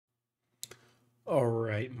All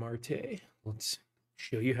right, Marte, let's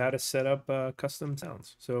show you how to set up custom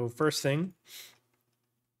sounds. So first thing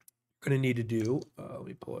you're going to need to do, let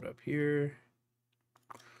me pull it up here.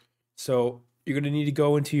 So you're going to need to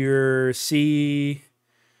go into your C,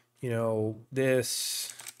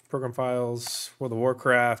 this, program files, World of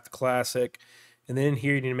Warcraft, Classic, and then in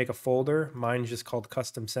here you need to make a folder. Mine's just called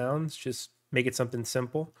custom sounds. Just make it something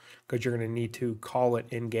simple because you're going to need to call it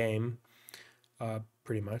in game.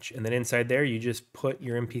 Pretty much. And then inside there, you just put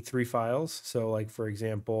your MP3 files. So, like, for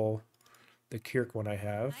example, the Kirk one I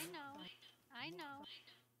have. I know.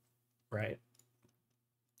 Right.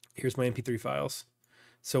 Here's my MP3 files.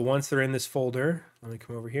 So once they're in this folder, let me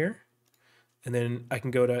come over here. And then I can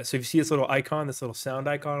go to, so if you see this little icon, this little sound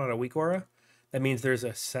icon on a Weakora, that means there's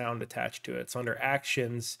a sound attached to it. So under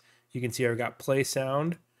actions, you can see I've got play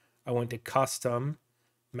sound. I went to custom,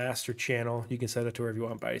 master channel. You can set it to wherever you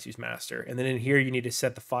want, but I just use master. And then in here, you need to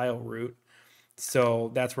set the file root.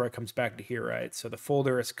 So that's where it comes back to here, right? So the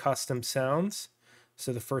folder is custom sounds.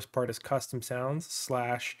 So the first part is custom sounds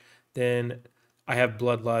slash, then I have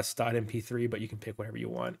bloodlust.mp3, but you can pick whatever you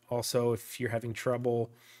want. Also, if you're having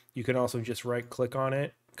trouble, you can also just right click on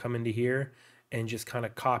it, come into here, and just kind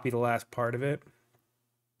of copy the last part of it.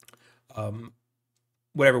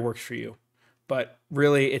 Whatever works for you. But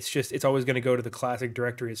really, it's always going to go to the classic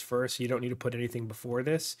directory as first. So you don't need to put anything before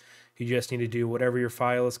this. You just need to do whatever your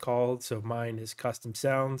file is called. So mine is custom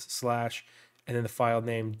sounds slash, and then the file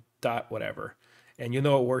name dot whatever. And you'll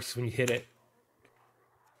know it works when you hit it.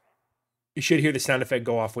 You should hear the sound effect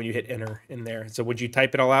go off when you hit enter in there. So would you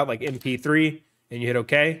type it all out like MP3 and you hit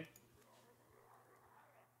OK?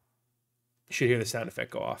 You should hear the sound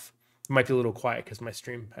effect go off. It might be a little quiet because my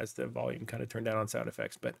stream has the volume kind of turned down on sound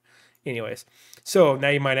effects. But anyways, so now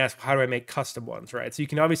you might ask, how do I make custom ones, right? So you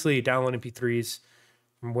can obviously download MP3s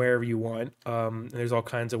from wherever you want. And there's all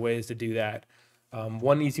kinds of ways to do that.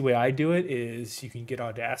 One easy way I do it is you can get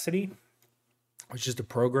Audacity, which is just a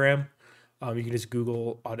program. You can just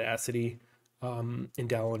Google Audacity and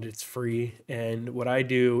download it. It's free. And what I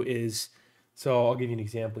do is, so I'll give you an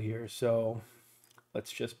example here. So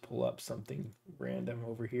let's just pull up something random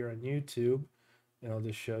over here on YouTube and I'll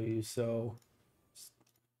just show you. So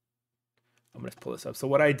I'm going to pull this up. So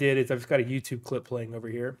what I did is I've just got a YouTube clip playing over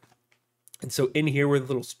here. And so in here where the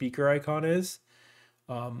little speaker icon is,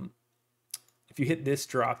 if you hit this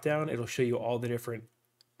drop down, it'll show you all the different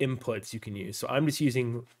inputs you can use. So I'm just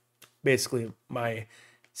using basically my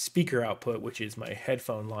speaker output, which is my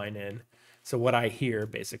headphone line in. So what I hear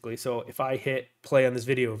basically. So if I hit play on this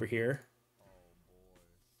video over here,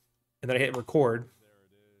 and then I hit record. There it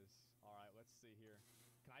is. All right, let's see here.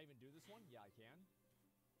 Can I even do this one? Yeah, I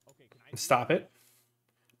can. Okay, can I Stop it.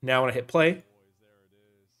 Now when I hit play. Boys, there it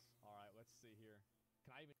is. All right, let's see here.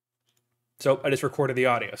 Can I even So I just recorded the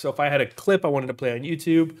audio. So if I had a clip I wanted to play on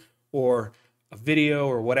YouTube or a video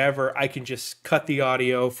or whatever, I can just cut the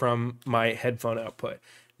audio from my headphone output.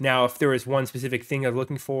 Now, if there was one specific thing I was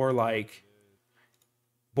looking for, like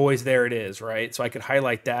boys, there it is, right? So I could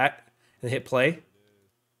highlight that and hit play.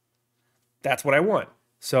 That's what I want.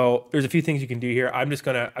 So there's a few things you can do here. I've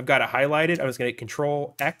got it highlighted. I'm just gonna hit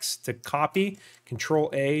Control X to copy, Control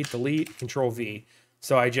A, delete, Control V.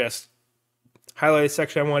 So I just highlighted the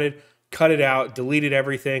section I wanted, cut it out, deleted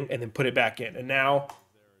everything, and then put it back in. And now,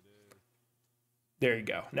 there you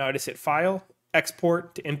go. Now I just hit File,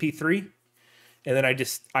 Export to MP3, and then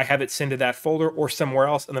I have it send to that folder or somewhere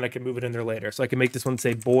else, and then I can move it in there later. So I can make this one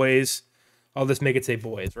say boys. I'll just make it say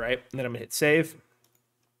boys, right? And then I'm gonna hit Save.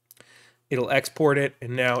 It'll export it,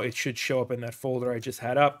 and now it should show up in that folder I just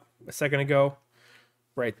had up a second ago.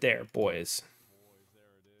 Right there, boys.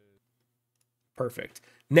 Perfect.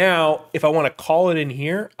 Now, if I want to call it in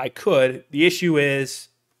here, I could. The issue is,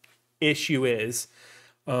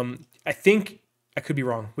 I think I could be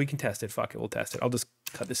wrong. We can test it. Fuck it, we'll test it. I'll just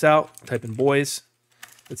cut this out, type in boys.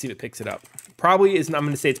 Let's see if it picks it up. Probably is. I'm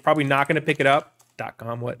going to say it's probably not going to pick it up.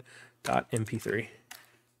 .com what? .mp3.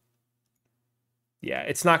 Yeah,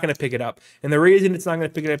 it's not going to pick it up. And the reason it's not going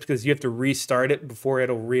to pick it up is because you have to restart it before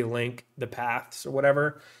it'll relink the paths or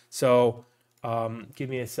whatever. So give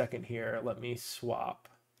me a second here. Let me swap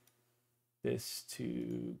this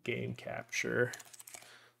to game capture.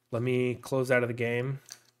 Let me close out of the game.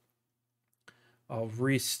 I'll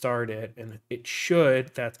restart it, and it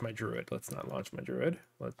should. That's my druid. Let's not launch my druid.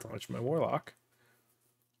 Let's launch my warlock.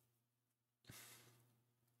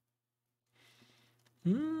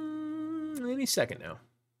 Any second now.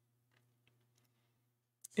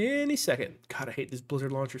 Any second. God, I hate this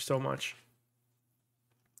Blizzard launcher so much.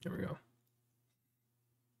 There we go.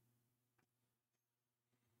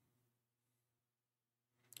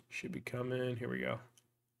 Should be coming. Here we go.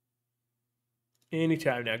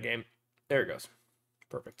 Anytime now, game. There it goes.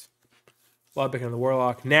 Perfect. Load back in the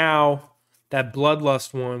Warlock. Now, that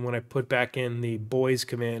Bloodlust one, when I put back in the boys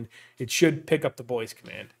command, it should pick up the boys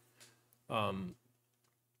command.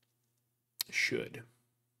 Should.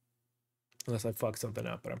 Unless I fucked something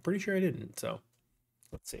up, but I'm pretty sure I didn't, so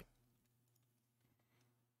let's see.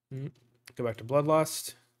 Go back to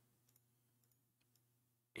Bloodlust.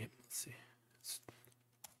 Yep, let's see.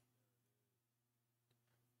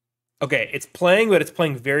 Okay, it's playing, but it's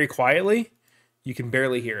playing very quietly. You can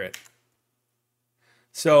barely hear it.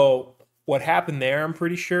 So what happened there, I'm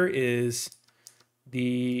pretty sure, is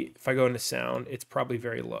if I go into sound, it's probably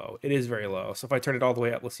very low. It is very low. So if I turn it all the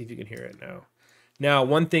way up, let's see if you can hear it now. Now,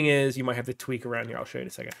 one thing is you might have to tweak around here. I'll show you in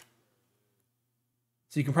a second.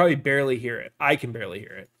 So you can probably barely hear it. I can barely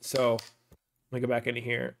hear it. So let me go back into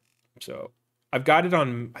here. So I've got it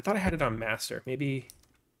on, I thought I had it on master. Maybe,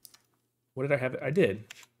 what did I have it? I did.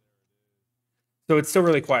 So it's still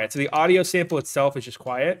really quiet. So the audio sample itself is just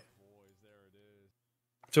quiet.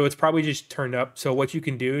 So it's probably just turned up. So what you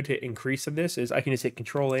can do to increase of this is I can just hit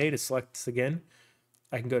Control A to select this again.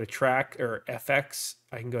 I can go to track or FX.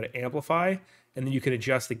 I can go to amplify, and then you can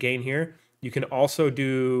adjust the gain here. You can also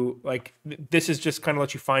do, like, this is just kind of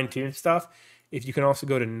let you fine tune stuff. If you can also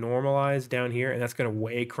go to normalize down here, and that's going to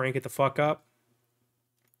way crank it the fuck up.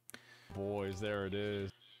 Boys, there it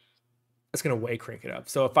is. That's going to way crank it up.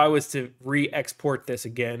 So if I was to re-export this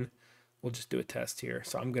again, we'll just do a test here.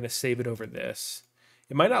 So I'm going to save it over this.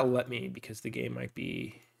 It might not let me because the game might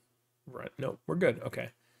be run. No, we're good. Okay.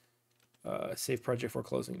 Save project for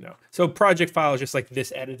closing. No. So project file is just like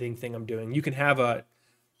this editing thing I'm doing. You can have a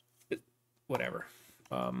whatever.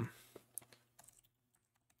 I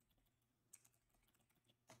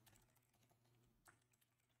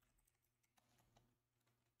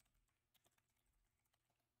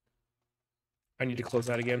need to close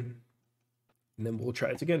that again, and then we'll try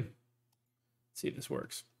it again. See if this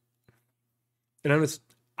works. And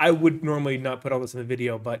I would normally not put all this in the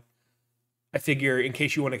video, but I figure in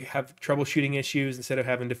case you want to have troubleshooting issues, instead of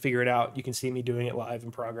having to figure it out, you can see me doing it live in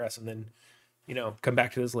progress, and then, you know, come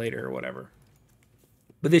back to this later or whatever.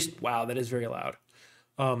 But this, wow, that is very loud.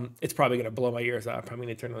 It's probably going to blow my ears out. I'm probably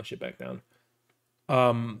going to turn that shit back down.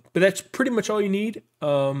 But that's pretty much all you need. You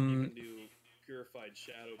can do purified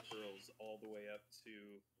shadow pearls all the way up to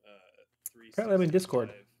 365 Apparently I'm in Discord.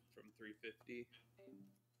 from 350.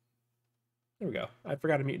 There we go. I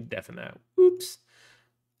forgot to mute and deafen that. Oops.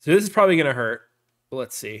 So this is probably going to hurt. But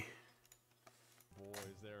let's see. Boys,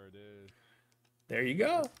 there it is. There you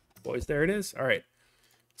go. Boys, there it is. All right.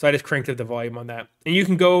 So I just cranked up the volume on that. And you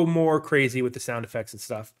can go more crazy with the sound effects and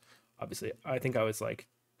stuff. Obviously, I think I was like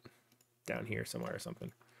down here somewhere or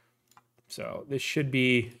something. So this should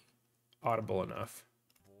be audible enough.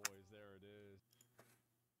 Boys, there it is.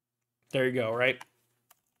 There you go, right?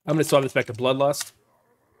 I'm going to swap this back to Bloodlust.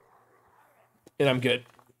 And I'm good.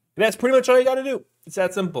 And that's pretty much all you got to do. It's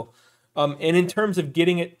that simple. And in terms of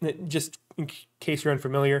getting it, just in case you're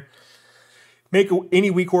unfamiliar, any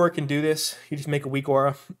Weakaura can do this. You just make a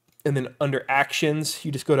Weakaura, and then under actions,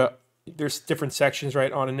 you just go to, there's different sections,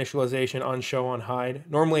 right? On initialization, on show, on hide.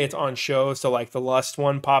 Normally it's on show, so like the lust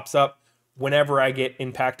one pops up whenever I get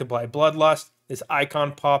impacted by bloodlust. This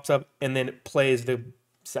icon pops up, and then it plays the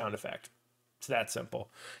sound effect. It's that simple.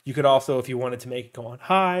 You could also, if you wanted to make it go on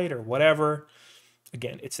hide or whatever,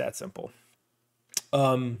 again, it's that simple.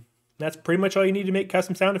 That's pretty much all you need to make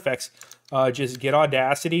custom sound effects. Just get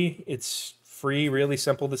Audacity. It's free, really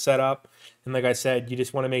simple to set up. And like I said, you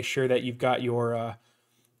just want to make sure that you've got your,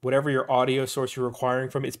 whatever your audio source you're requiring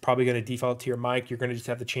from it, it's probably going to default to your mic. You're going to just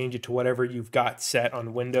have to change it to whatever you've got set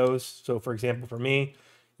on Windows. So for example, for me,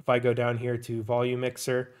 if I go down here to volume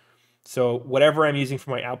mixer, so whatever I'm using for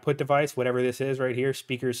my output device, whatever this is right here,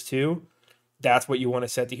 speakers 2, that's what you want to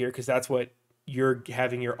set to here, because that's what you're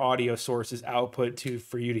having your audio sources output to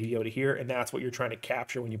for you to be able to hear, and that's what you're trying to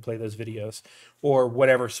capture when you play those videos, or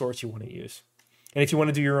whatever source you want to use. And if you want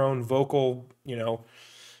to do your own vocal, you know,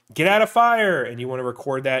 get out of fire, and you want to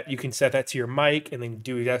record that, you can set that to your mic and then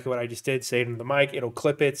do exactly what I just did, say it into the mic, it'll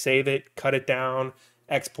clip it, save it, cut it down,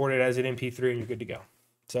 export it as an MP3, and you're good to go.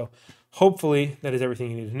 So hopefully that is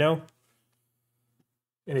everything you need to know.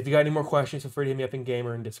 And if you got any more questions, feel free to hit me up in game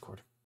or in Discord.